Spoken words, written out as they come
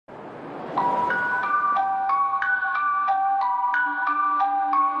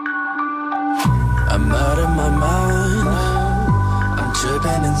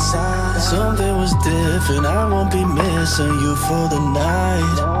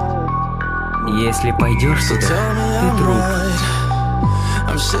Если пойдешь туда, ты труп.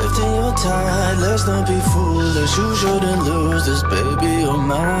 I'm shifting your tide, let's not be foolish. You shouldn't lose this, baby, you're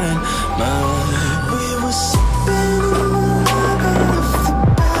mine, mine. We were sipping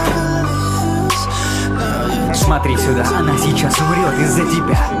Смотри сюда, она сейчас умрет из-за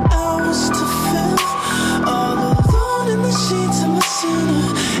тебя.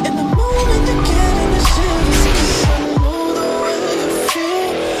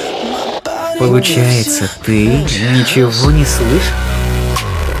 Получается, ты ничего не слышишь?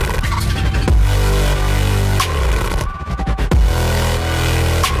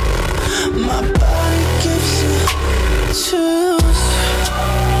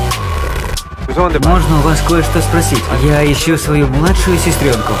 Можно у вас кое-что спросить? Я ищу свою младшую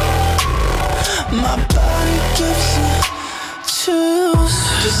сестренку.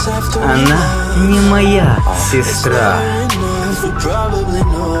 Она не моя сестра.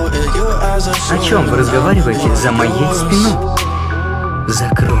 О чем вы разговариваете за моей спиной?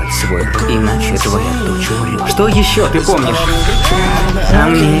 Закрой свой рот, иначе твоя дочь умрет. Что еще ты помнишь? А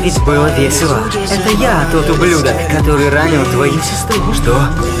мне ведь было весело. Это я тот ублюдок, который ранил твою сестру. Что?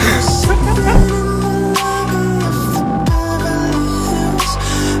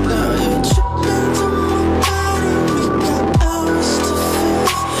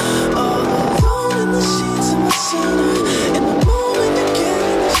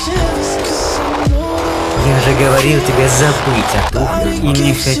 Я же говорил тебе забыть о кухне и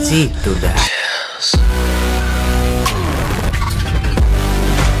не ходить туда.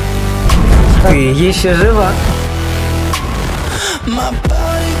 Ты еще жива.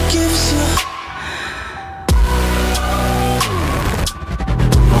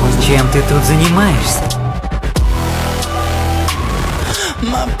 Чем ты тут занимаешься?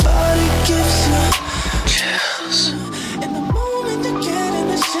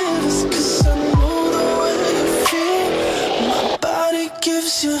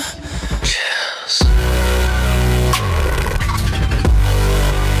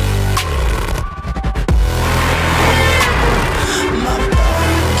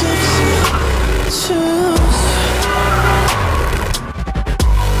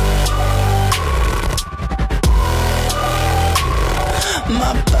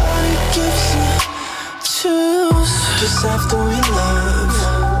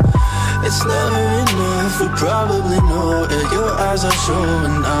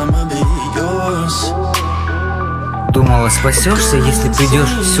 Думала, спасешься, если придешь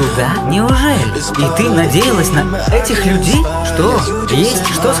сюда? Неужели? И ты надеялась на этих людей? Что? Есть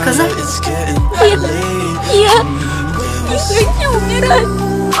что сказать? Я не хочу умирать.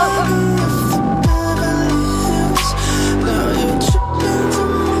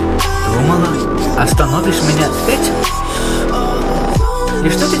 Думала, остановишь меня этим? И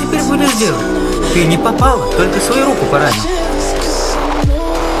что ты теперь будешь делать? Ты не попала, только свою руку поранил.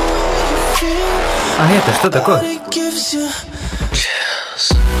 А это что такое?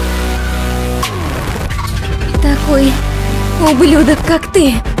 Такой ублюдок, как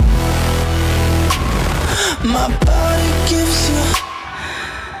ты. My body gives you